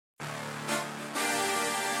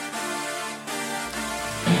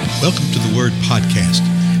Welcome to the Word Podcast.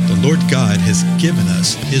 The Lord God has given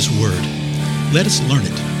us His Word. Let us learn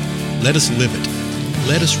it. Let us live it.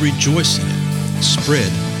 Let us rejoice in it.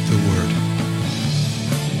 Spread the Word.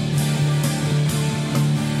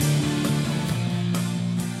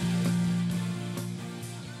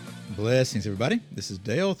 Blessings, everybody. This is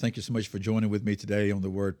Dale. Thank you so much for joining with me today on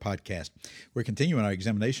the Word Podcast. We're continuing our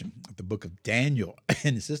examination of the book of Daniel,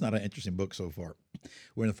 and this is not an interesting book so far.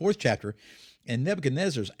 We're in the fourth chapter, and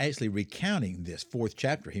Nebuchadnezzar's actually recounting this fourth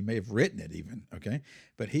chapter. He may have written it even, okay?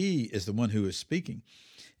 But he is the one who is speaking,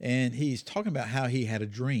 and he's talking about how he had a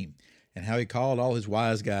dream and how he called all his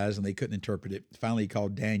wise guys, and they couldn't interpret it. Finally, he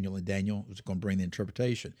called Daniel, and Daniel was going to bring the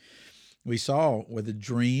interpretation. We saw where the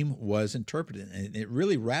dream was interpreted, and it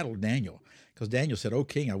really rattled Daniel, because Daniel said, "Oh,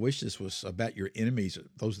 king, I wish this was about your enemies,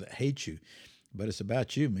 those that hate you, but it's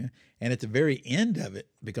about you, man." And at the very end of it,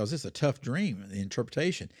 because it's a tough dream, the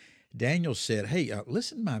interpretation, Daniel said, "Hey,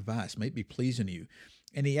 listen to my advice, may it be pleasing to you."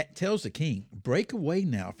 And he tells the king, "Break away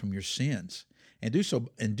now from your sins, and do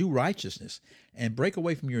so, and do righteousness, and break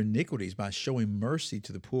away from your iniquities by showing mercy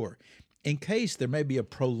to the poor, in case there may be a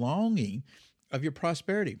prolonging of your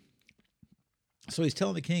prosperity." So he's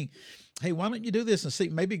telling the king, hey, why don't you do this and see,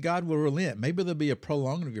 maybe God will relent. Maybe there'll be a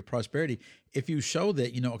prolonging of your prosperity if you show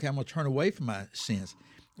that, okay, I'm going to turn away from my sins.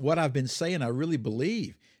 What I've been saying, I really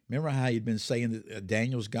believe. Remember how he'd been saying that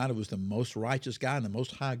Daniel's God was the most righteous God and the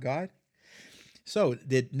most high God? So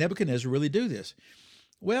did Nebuchadnezzar really do this?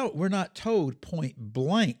 Well, we're not told point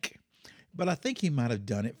blank, but I think he might have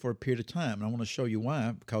done it for a period of time. And I want to show you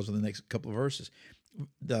why, because of the next couple of verses.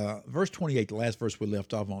 The verse 28, the last verse we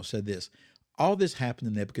left off on, said this: all this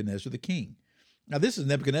happened to Nebuchadnezzar the king. Now, this is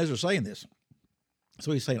Nebuchadnezzar saying this.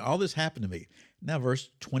 So he's saying, all this happened to me. Now, verse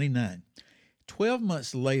 29. 12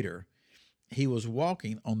 months later, he was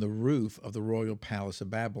walking on the roof of the royal palace of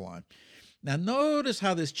Babylon. Now, notice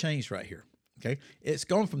how this changed right here. Okay, it's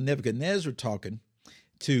gone from Nebuchadnezzar talking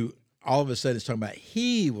to all of a sudden it's talking about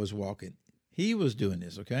he was walking. He was doing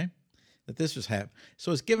this, okay? That this was happening.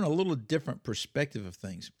 So it's given a little different perspective of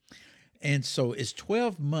things. And so it's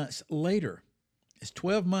 12 months later. It's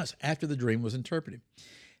 12 months after the dream was interpreted.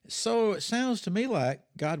 So it sounds to me like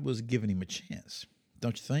God was giving him a chance,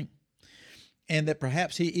 don't you think? And that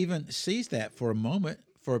perhaps he even sees that for a moment,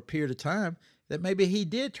 for a period of time, that maybe he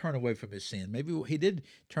did turn away from his sin. Maybe he did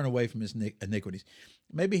turn away from his iniquities.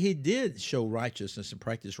 Maybe he did show righteousness and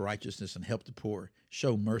practice righteousness and help the poor,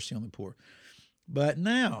 show mercy on the poor. But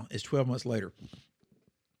now it's 12 months later.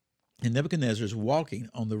 And Nebuchadnezzar is walking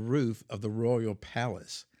on the roof of the royal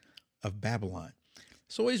palace of Babylon.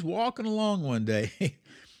 So he's walking along one day.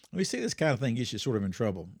 We see this kind of thing gets you sort of in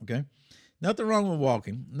trouble, okay? Nothing wrong with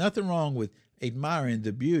walking. Nothing wrong with admiring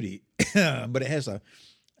the beauty, but it has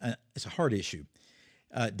it's a heart issue.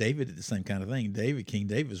 David did the same kind of thing. King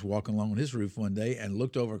David was walking along on his roof one day and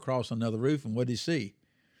looked over across another roof, and what did he see?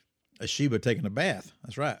 A Sheba taking a bath.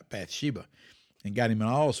 That's right, Bathsheba, and got him in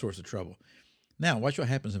all sorts of trouble. Now, watch what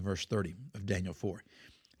happens in verse 30 of Daniel 4.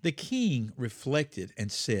 The king reflected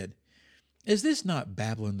and said, "Is this not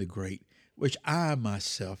Babylon the Great, which I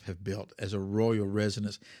myself have built as a royal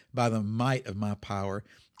residence by the might of my power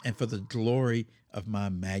and for the glory of my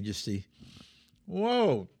majesty?"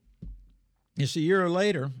 Whoa. It's a year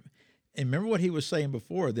later, and remember what he was saying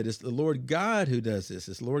before, that it's the Lord God who does this.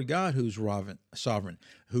 It's the Lord God who's sovereign,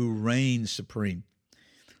 who reigns supreme.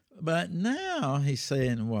 But now he's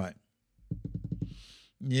saying what?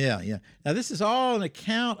 Yeah. Now, this is all an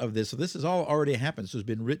account of this. So this has all already happened. So it's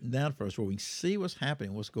been written down for us where we can see what's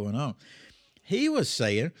happening, what's going on. He was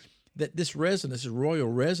saying that this residence, this royal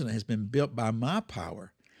residence, has been built by my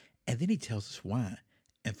power. And then he tells us why.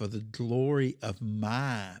 And for the glory of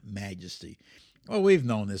my majesty. Well, we've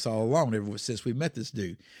known this all along, ever since we met this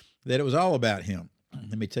dude, that it was all about him.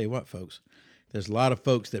 Let me tell you what, folks. There's a lot of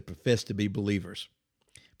folks that profess to be believers,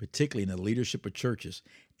 particularly in the leadership of churches,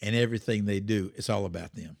 and everything they do, it's all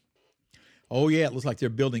about them. Oh, yeah, it looks like they're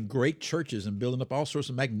building great churches and building up all sorts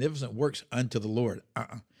of magnificent works unto the Lord.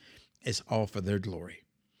 It's all for their glory.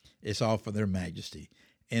 It's all for their majesty.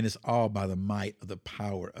 And it's all by the might of the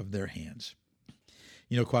power of their hands.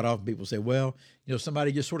 Quite often people say, well,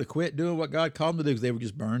 somebody just sort of quit doing what God called them to do because they were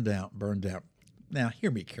just burned out. Now,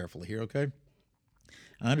 hear me carefully here, okay?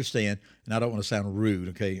 I understand, and I don't want to sound rude,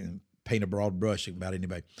 okay, and paint a broad brush about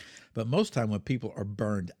anybody. But most time when people are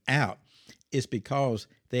burned out, it's because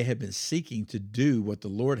they have been seeking to do what the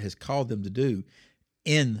Lord has called them to do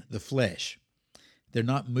in the flesh. They're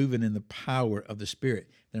not moving in the power of the Spirit.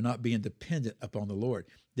 They're not being dependent upon the Lord.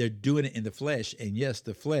 They're doing it in the flesh, and yes,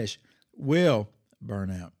 the flesh will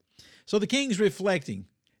burn out. So the king's reflecting.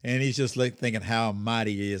 And he's just like thinking how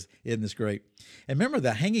mighty he is. Isn't this great? And remember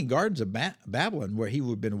the Hanging Gardens of Babylon, where he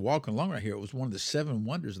would have been walking along right here. It was one of the seven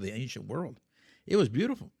wonders of the ancient world. It was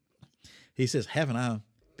beautiful. He says, haven't I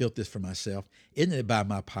built this for myself? Isn't it by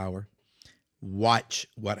my power? Watch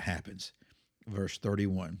what happens. Verse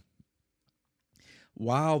 31.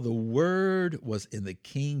 While the word was in the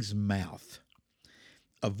king's mouth,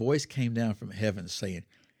 a voice came down from heaven saying,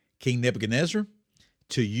 King Nebuchadnezzar,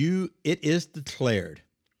 to you it is declared,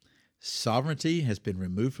 sovereignty has been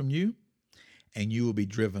removed from you, and you will be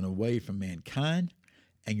driven away from mankind,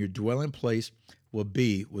 and your dwelling place will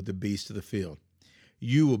be with the beasts of the field.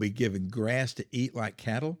 You will be given grass to eat like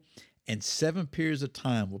cattle, and 7 periods of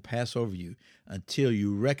time will pass over you until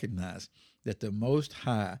you recognize that the Most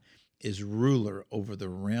High is ruler over the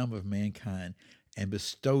realm of mankind and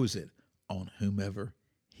bestows it on whomever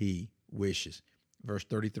he wishes. Verse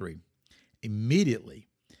 33. Immediately,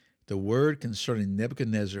 the word concerning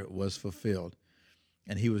Nebuchadnezzar was fulfilled,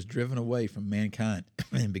 and he was driven away from mankind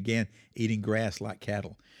and began eating grass like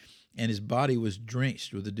cattle, and his body was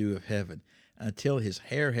drenched with the dew of heaven until his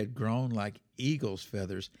hair had grown like eagle's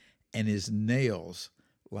feathers and his nails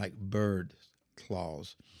like bird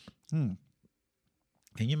claws. Can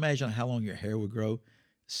you imagine how long your hair would grow?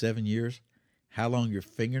 7 years. How long your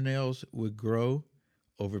fingernails would grow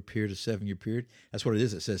over a period of 7-year period? That's what it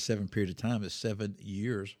is. It says 7 period of time is 7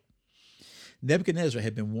 years. Nebuchadnezzar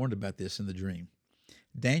had been warned about this in the dream.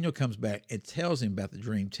 Daniel comes back and tells him about the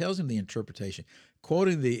dream, tells him the interpretation,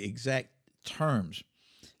 quoting the exact terms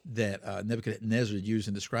that Nebuchadnezzar used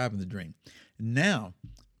in describing the dream. Now,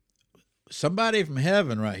 somebody from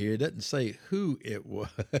heaven right here doesn't say who it was,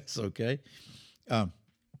 okay?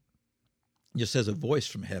 Just says a voice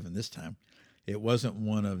from heaven this time. It wasn't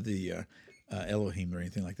one of the Elohim or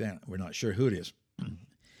anything like that. We're not sure who it is.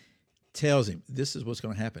 Tells him, this is what's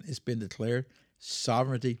going to happen. It's been declared.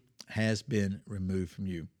 Sovereignty has been removed from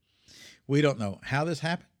you. We don't know how this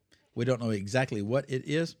happened. We don't know exactly what it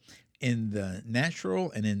is. In the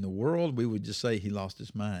natural and in the world, we would just say he lost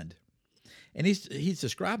his mind. And he's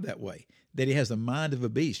described that way, that he has the mind of a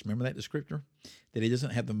beast. Remember that descriptor? That he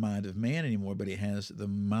doesn't have the mind of man anymore, but he has the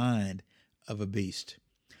mind of a beast.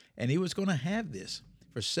 And he was going to have this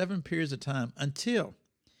for 7 periods of time until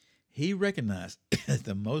he recognized that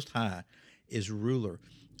the Most High is ruler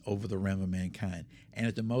over the realm of mankind, and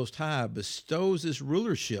that the Most High bestows this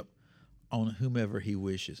rulership on whomever he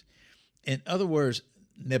wishes. In other words,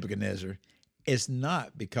 Nebuchadnezzar, it's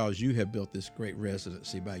not because you have built this great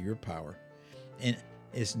residency by your power, and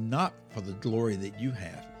it's not for the glory that you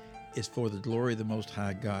have. It's for the glory of the Most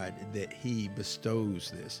High God that he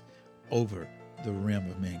bestows this over the realm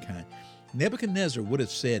of mankind. Nebuchadnezzar would have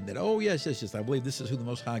said that, oh, yes, I believe this is who the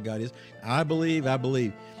Most High God is. I believe.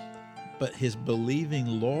 But his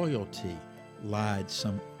believing loyalty lied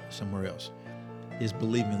somewhere else. His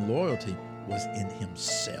believing loyalty was in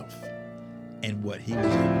himself and what he was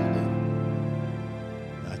able to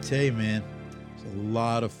do. I tell you, man, there's a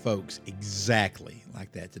lot of folks exactly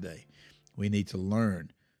like that today. We need to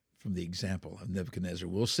learn from the example of Nebuchadnezzar.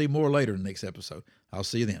 We'll see more later in the next episode. I'll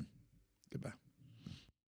see you then. Goodbye.